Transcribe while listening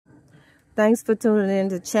Thanks for tuning in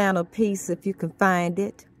to Channel Peace if you can find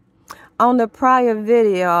it. On the prior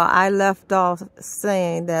video, I left off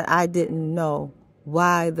saying that I didn't know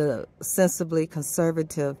why the sensibly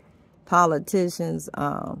conservative politicians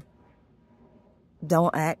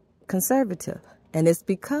don't act conservative. And it's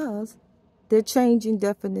because they're changing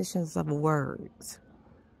definitions of words.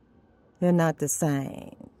 They're not the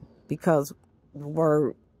same. Because the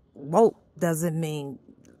word woke doesn't mean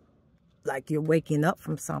like you're waking up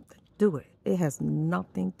from something. Do it. It has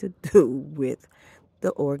nothing to do with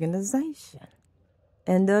the organization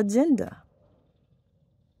and the agenda,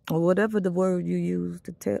 or whatever the word you use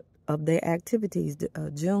to tell of their activities,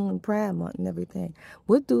 June Pride Month and everything.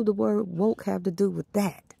 What do the word woke have to do with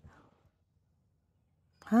that?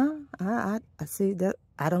 Huh? I see that.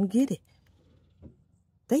 I don't get it.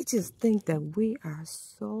 They just think that we are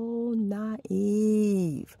so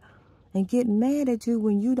naive and get mad at you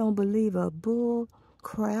when you don't believe a bull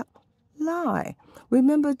crap lie.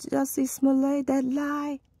 Remember Jussie Smollett, that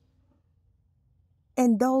lie?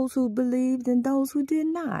 And those who believed and those who did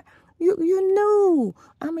not. You knew.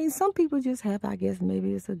 I mean, some people just have, I guess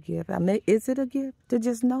maybe it's a gift. I mean, is it a gift to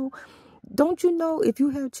just know? Don't you know if you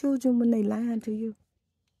have children when they lying to you?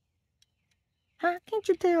 Huh? Can't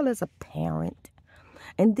you tell as a parent?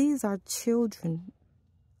 And these are children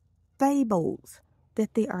fables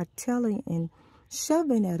that they are telling and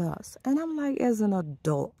shoving at us. And I'm like, as an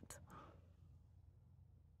adult,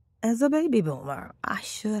 as a baby boomer, I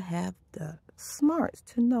should have the smarts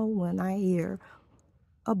to know when I hear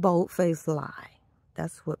a bold-faced lie.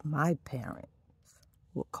 That's what my parents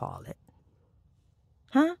would call it.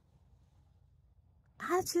 Huh?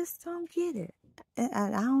 I just don't get it.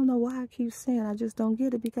 And I don't know why I keep saying I just don't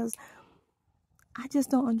get it, because I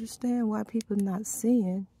just don't understand why people not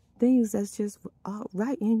seeing things that's just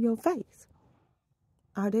right in your face.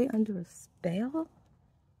 Are they under a spell?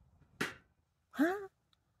 Huh?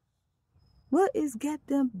 What is got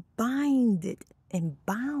them binded and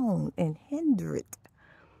bound and hindered?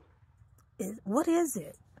 What is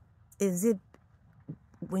it? Is it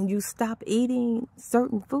when you stop eating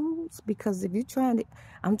certain foods? Because if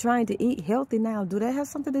I'm trying to eat healthy now, do that have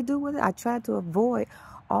something to do with it? I try to avoid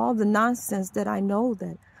all the nonsense that I know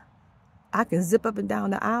that I can zip up and down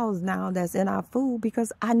the aisles now that's in our food,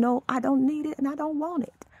 because I know I don't need it and I don't want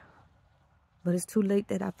it. But it's too late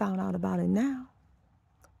that I found out about it now.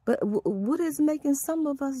 But what is making some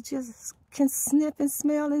of us just can sniff and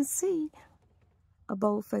smell and see a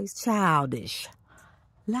bold-faced childish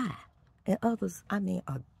lie? And others, I mean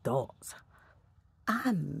adults.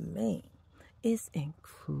 I mean, it's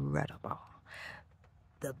incredible.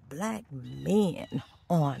 The black men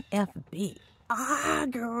on FB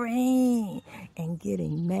arguing and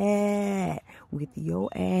getting mad with your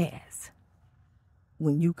ass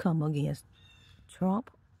when you come against Trump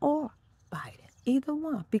or Biden. Either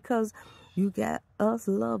one, because you got us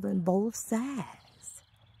loving both sides.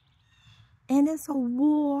 And it's a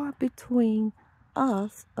war between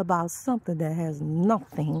us about something that has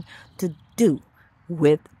nothing to do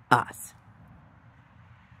with us.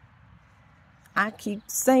 I keep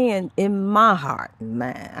saying in my heart,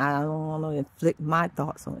 man, I don't want to inflict my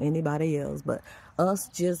thoughts on anybody else, but us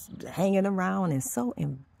just hanging around and so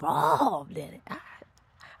involved in it.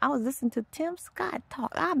 I was listening to Tim Scott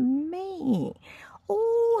talk. I mean,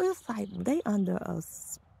 oh, it's like they under a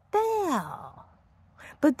spell.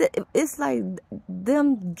 But it's like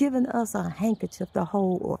them giving us a handkerchief to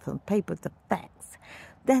hold or some paper to fax.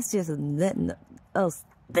 That's just letting us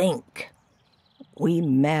think we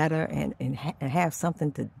matter and have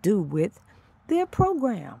something to do with their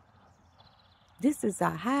program. This is a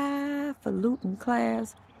highfalutin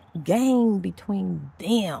class game between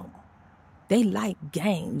them. They like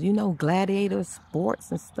games, you know, gladiator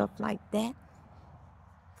sports and stuff like that.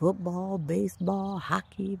 Football, baseball,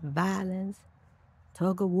 hockey, violence,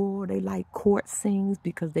 tug of war. They like court scenes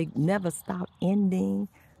because they never stop ending.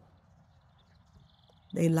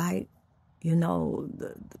 They like, you know,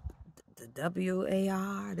 the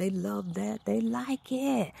WAR. They love that. They like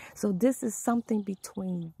it. So this is something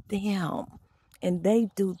between them. And they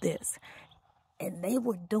do this. And they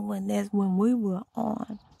were doing this when we were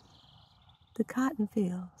on the cotton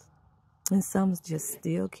fields. And some just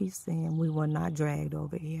still keep saying we were not dragged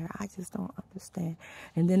over here. I just don't understand.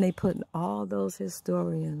 And then they put all those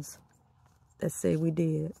historians that say we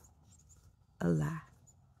did a lie.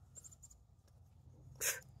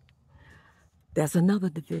 That's another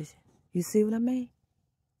division. You see what I mean?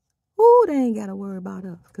 Ooh, they ain't got to worry about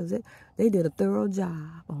us, because they did a thorough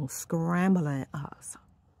job on scrambling us.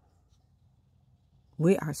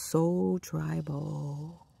 We are so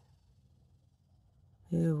tribal.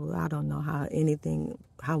 Ew, I don't know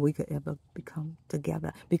how we could ever become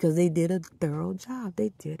together, because they did a thorough job.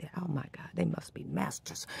 They did it. Oh my God, they must be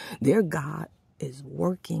masters. Their God is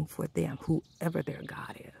working for them, whoever their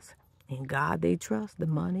God is. In God they trust. The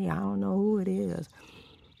money, I don't know who it is,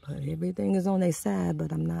 but everything is on their side.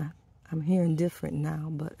 But I'm hearing different now.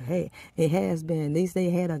 But hey, it has been. At least they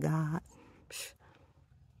had a God.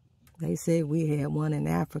 They said we had one in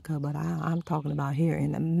Africa, but I'm talking about here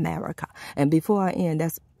in America. And before I end,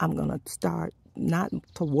 I'm going to start not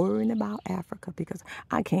to worrying about Africa, because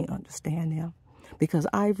I can't understand them. Because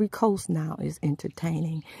Ivory Coast now is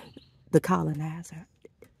entertaining the colonizer.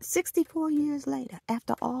 64 years later,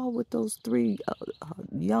 after all with those three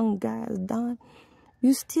young guys done,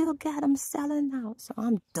 you still got them selling out. So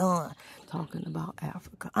I'm done talking about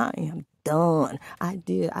Africa. I am done.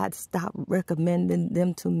 I'd stop recommending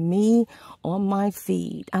them to me on my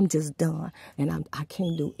feed. I'm just done. And I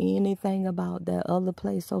can't do anything about that other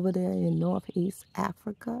place over there in Northeast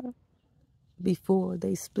Africa before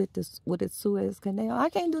they split with the Suez Canal. I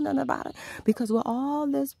can't do nothing about it, because with all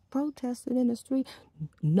this protesting in the street,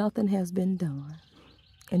 nothing has been done.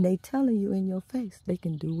 And they telling you in your face they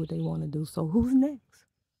can do what they want to do. So who's next?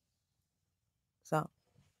 So,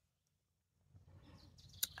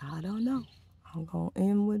 I don't know. I'm going to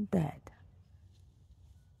end with that.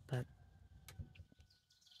 But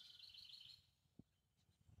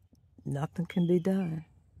nothing can be done.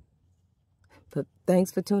 But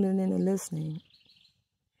thanks for tuning in and listening.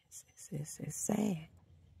 It's sad.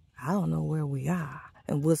 I don't know where we are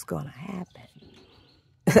and what's going to happen.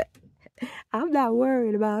 I'm not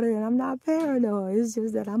worried about it, and I'm not paranoid. It's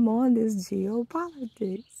just that I'm on this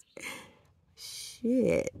geopolitics.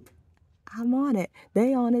 Shit. I'm on it.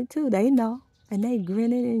 They on it too. They know. And they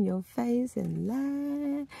grinning in your face and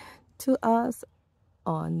lying to us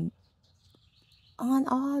on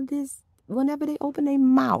all this whenever they open their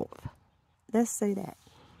mouth. Let's say that.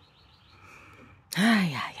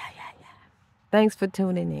 Thanks for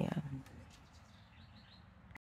tuning in.